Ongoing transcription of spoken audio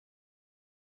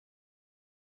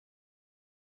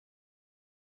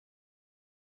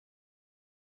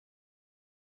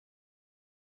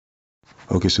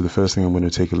Okay, so the first thing I'm going to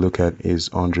take a look at is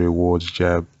Andre Ward's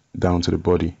jab down to the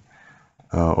body,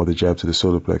 or the jab to the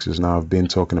solar plexus. Now, I've been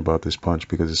talking about this punch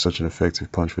because it's such an effective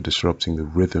punch for disrupting the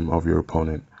rhythm of your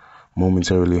opponent,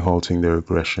 momentarily halting their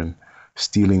aggression,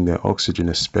 stealing their oxygen,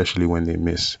 especially when they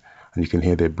miss, and you can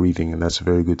hear their breathing, and that's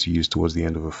very good to use towards the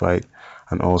end of a fight,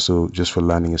 and also just for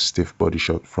landing a stiff body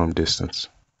shot from distance.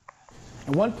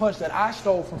 And one punch that I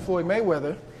stole from Floyd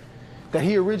Mayweather, that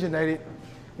he originated,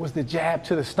 was the jab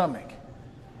to the stomach.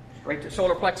 Right to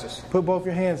solar plexus. Put both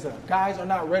your hands up. Guys are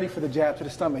not ready for the jab to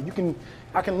the stomach.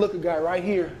 I can look a guy right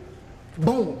here,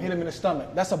 boom, hit him in the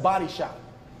stomach. That's a body shot,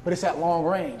 but it's at long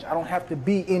range. I don't have to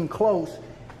be in close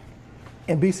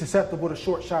and be susceptible to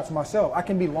short shots myself. I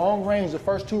can be long range the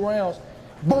first 2 rounds,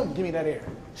 boom, give me that air.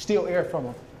 Steal air from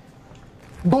them.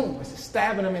 Boom, it's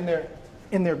stabbing them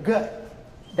in their gut.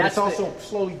 That's also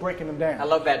slowly breaking them down. I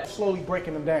love that. Slowly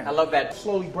breaking them down. I love that.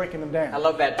 Slowly breaking them down. I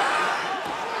love that.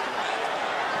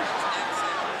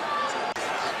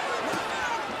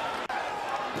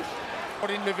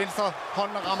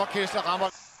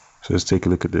 So let's take a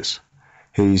look at this.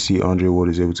 Here you see Andre Ward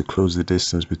is able to close the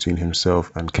distance between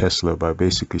himself and Kessler by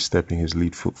basically stepping his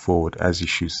lead foot forward as he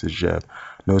shoots the jab.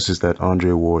 Notice that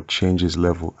Andre Ward changes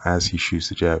level as he shoots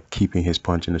the jab, keeping his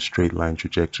punch in a straight line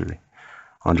trajectory.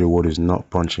 Andre Ward is not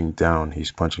punching down,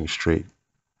 he's punching straight.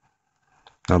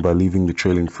 Now, by leaving the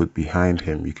trailing foot behind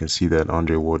him, you can see that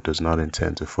Andre Ward does not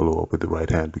intend to follow up with the right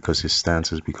hand because his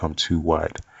stance has become too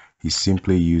wide. He's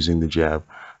simply using the jab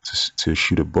to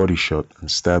shoot a body shot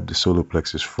and stab the solar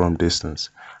plexus from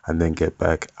distance and then get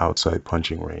back outside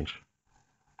punching range,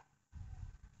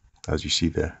 as you see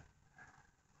there.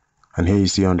 And here you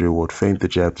see Andre Ward feint the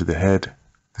jab to the head.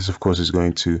 This, of course, is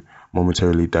going to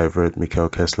momentarily divert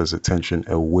Mikkel Kessler's attention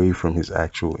away from his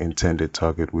actual intended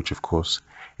target, which, of course,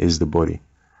 is the body,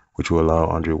 which will allow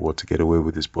Andre Ward to get away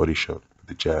with his body shot with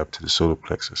the jab to the solar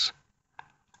plexus.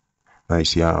 Now you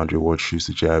see how Andre Ward shoots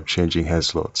the jab, changing head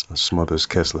slots, and smothers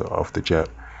Kessler off the jab.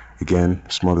 Again,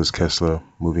 smothers Kessler,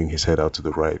 moving his head out to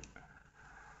the right.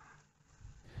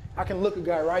 I can look a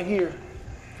guy right here,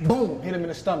 boom, hit him in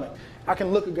the stomach. I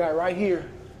can look a guy right here,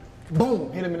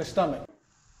 boom, hit him in the stomach.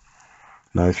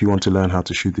 Now, if you want to learn how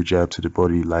to shoot the jab to the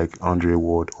body like Andre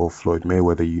Ward or Floyd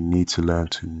Mayweather, you need to learn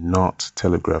to not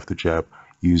telegraph the jab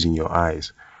using your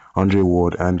eyes. Andre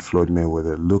Ward and Floyd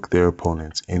Mayweather look their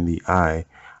opponents in the eye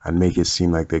and make it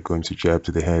seem like they're going to jab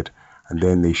to the head, and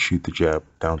then they shoot the jab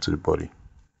down to the body,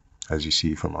 as you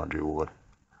see from Andre Ward.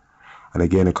 And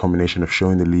again, a combination of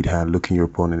showing the lead hand, looking your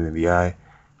opponent in the eye,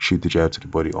 shoot the jab to the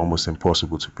body, almost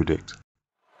impossible to predict.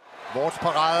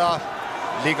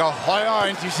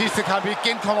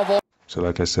 So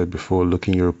like I said before,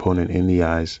 looking your opponent in the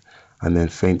eyes, and then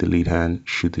feint the lead hand,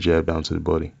 shoot the jab down to the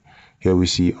body. Here we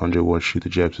see Andre Ward shoot the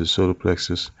jab to the solar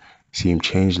plexus. See him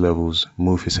change levels,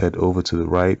 move his head over to the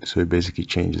right, so he basically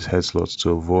changes head slots to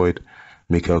avoid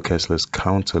Mikkel Kessler's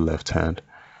counter left hand.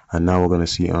 And now we're going to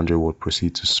see Andre Ward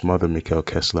proceed to smother Mikkel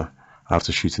Kessler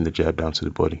after shooting the jab down to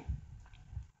the body.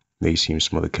 There you see him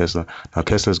smother Kessler. Now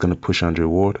Kessler is going to push Andre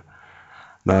Ward.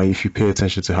 Now if you pay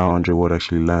attention to how Andre Ward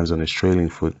actually lands on his trailing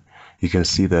foot, you can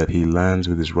see that he lands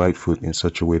with his right foot in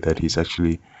such a way that he's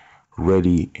actually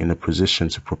ready in a position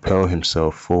to propel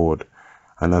himself forward.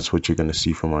 And that's what you're going to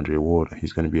see from Andre Ward.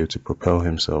 He's going to be able to propel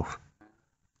himself.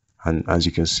 And as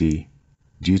you can see,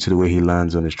 due to the way he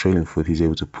lands on his trailing foot, he's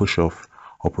able to push off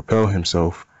or propel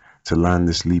himself to land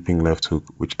this leaping left hook,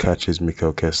 which catches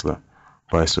Mikkel Kessler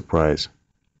by surprise.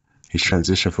 His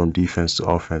transition from defense to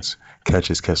offense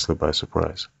catches Kessler by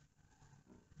surprise.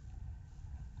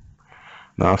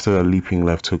 Now after that leaping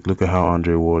left hook, look at how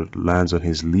Andre Ward lands on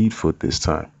his lead foot this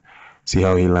time. See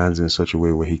how he lands in such a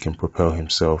way where he can propel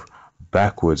himself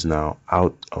backwards now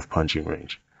out of punching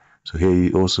range. So here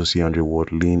you also see Andre Ward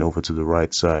lean over to the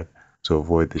right side to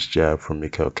avoid this jab from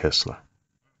Mikkel Kessler.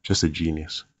 Just a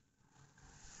genius.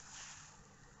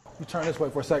 You turn this way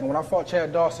for a second. When I fought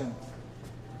Chad Dawson,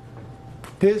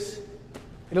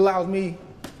 it allows me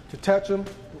to touch him,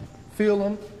 feel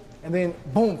him, and then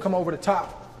boom, come over the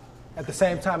top at the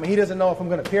same time. And he doesn't know if I'm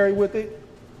going to parry with it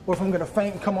or if I'm going to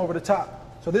feint and come over the top.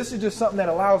 So this is just something that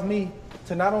allows me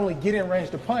to not only get in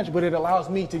range to punch, but it allows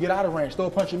me to get out of range. Throw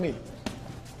a punch at me.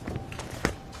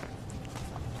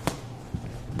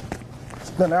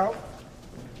 Spin out.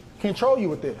 Control you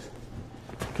with this.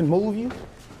 Can move you.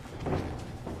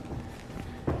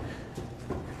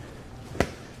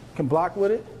 Can block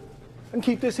with it. And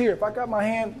keep this here. If I got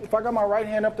my right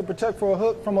hand up to protect from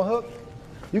a hook,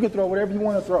 you can throw whatever you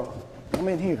want to throw. I'm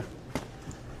in here.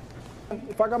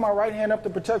 If I got my right hand up to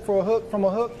protect from a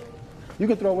hook, you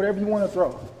can throw whatever you want to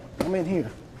throw. I'm in here.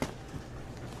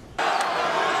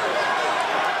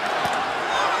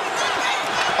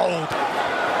 Wow!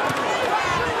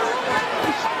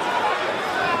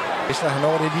 Kessler, han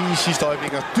når det lige i sidste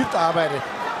øjeblik og dybt arbejde.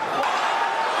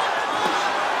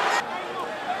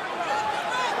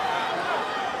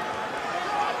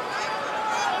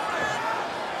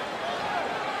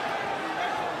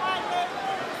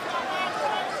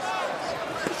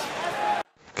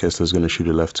 Kessler's going to shoot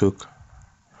a left hook.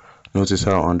 Notice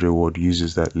how Andre Ward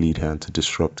uses that lead hand to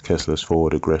disrupt Kessler's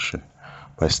forward aggression.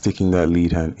 By sticking that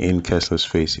lead hand in Kessler's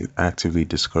face, it actively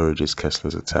discourages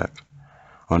Kessler's attack.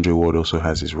 Andre Ward also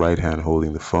has his right hand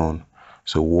holding the phone,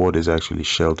 so Ward is actually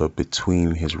shelled up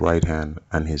between his right hand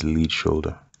and his lead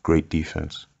shoulder. Great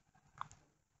defense.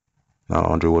 Now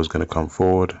Andre Ward's going to come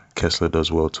forward. Kessler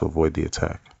does well to avoid the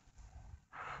attack.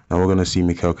 Now we're going to see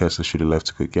Mikkel Kessler shoot a left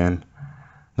hook again.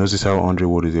 Notice how Andre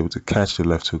Ward is able to catch the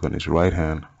left hook on his right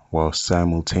hand while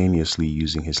simultaneously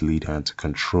using his lead hand to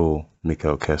control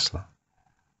Mikkel Kessler.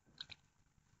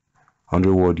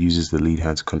 Andre Ward uses the lead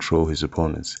hand to control his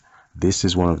opponents. This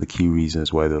is one of the key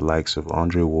reasons why the likes of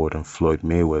Andre Ward and Floyd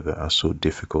Mayweather are so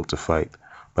difficult to fight.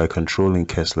 By controlling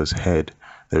Kessler's head,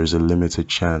 there is a limited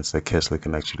chance that Kessler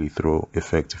can actually throw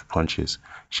effective punches.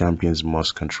 Champions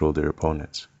must control their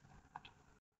opponents.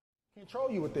 Control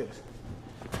you with this.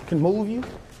 Can move you.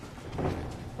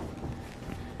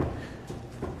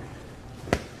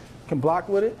 Can block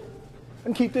with it.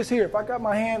 And keep this here. If I got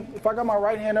my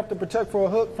right hand up to protect for a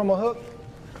hook from a hook,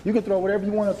 you can throw whatever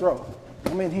you want to throw.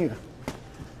 I'm in here.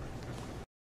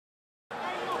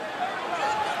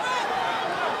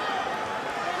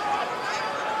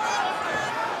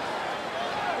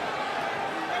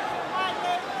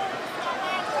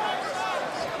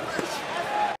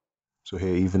 So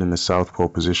here, even in the southpaw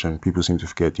position, people seem to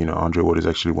forget, Andre Ward is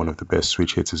actually one of the best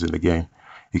switch hitters in the game.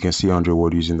 You can see Andre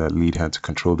Ward using that lead hand to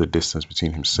control the distance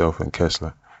between himself and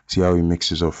Kessler. See how he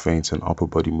mixes up feints and upper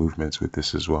body movements with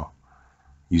this as well.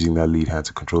 Using that lead hand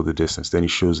to control the distance. Then he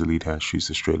shows the lead hand, shoots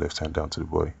the straight left hand down to the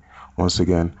body. Once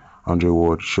again, Andre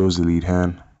Ward shows the lead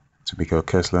hand to Mikkel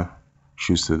Kessler,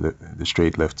 shoots the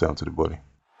straight left down to the body.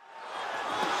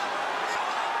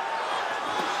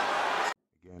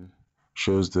 Again,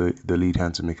 shows the lead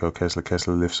hand to Mikkel Kessler.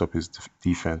 Kessler lifts up his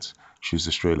defense, shoots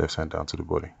the straight left hand down to the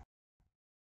body.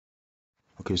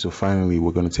 Okay, so finally,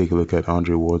 we're going to take a look at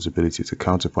Andre Ward's ability to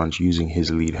counterpunch using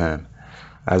his lead hand.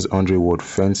 As Andre Ward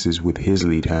fences with his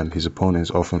lead hand, his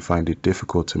opponents often find it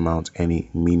difficult to mount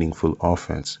any meaningful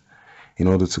offense. In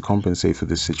order to compensate for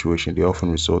this situation, they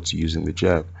often resort to using the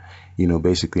jab,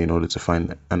 basically in order to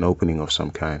find an opening of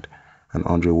some kind. And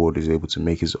Andre Ward is able to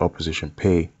make his opposition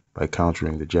pay by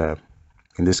countering the jab,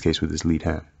 in this case with his lead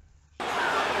hand.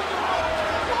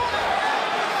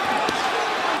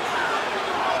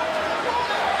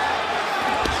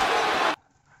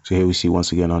 So here we see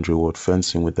once again Andre Ward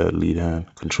fencing with that lead hand,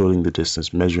 controlling the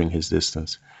distance, measuring his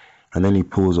distance. And then he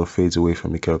pulls or fades away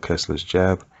from Mikkel Kessler's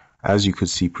jab. As you could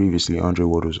see previously, Andre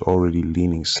Ward was already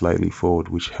leaning slightly forward,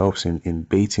 which helps him in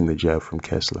baiting the jab from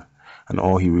Kessler. And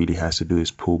all he really has to do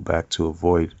is pull back to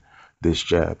avoid this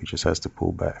jab. He just has to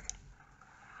pull back.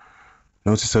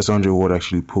 Notice as Andre Ward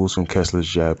actually pulls from Kessler's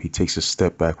jab, he takes a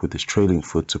step back with his trailing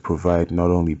foot to provide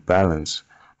not only balance,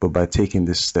 but by taking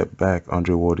this step back,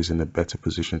 Andre Ward is in a better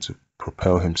position to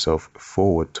propel himself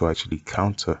forward to actually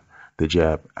counter the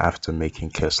jab after making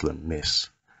Kessler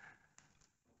miss.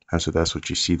 And so that's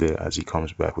what you see there as he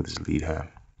comes back with his lead hand.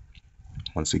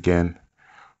 Once again,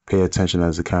 pay attention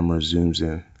as the camera zooms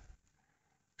in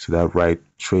to that right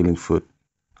trailing foot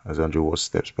as Andre Ward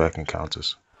steps back and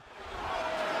counters.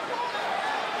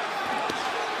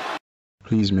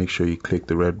 Please make sure you click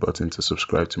the red button to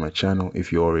subscribe to my channel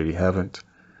if you already haven't.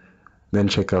 Then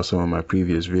check out some of my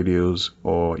previous videos,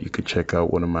 or you could check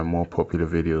out one of my more popular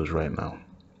videos right now.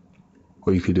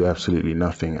 Or you could do absolutely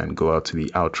nothing and go out to the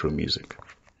outro music.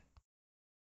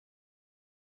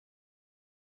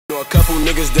 A couple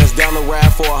niggas that's down the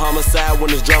ride for a homicide when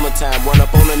it's drama time. Run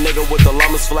up on a nigga with the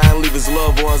llamas flying, leave his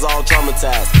loved ones all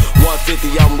traumatized. 150,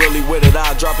 I'm really with it.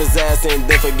 I'll drop his ass and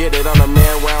then forget it. On a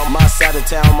man round my side of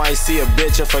town, might see a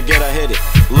bitch and forget I hit it.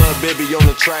 Lil' baby on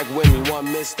the track with me, one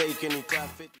mistake and he clap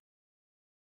 50.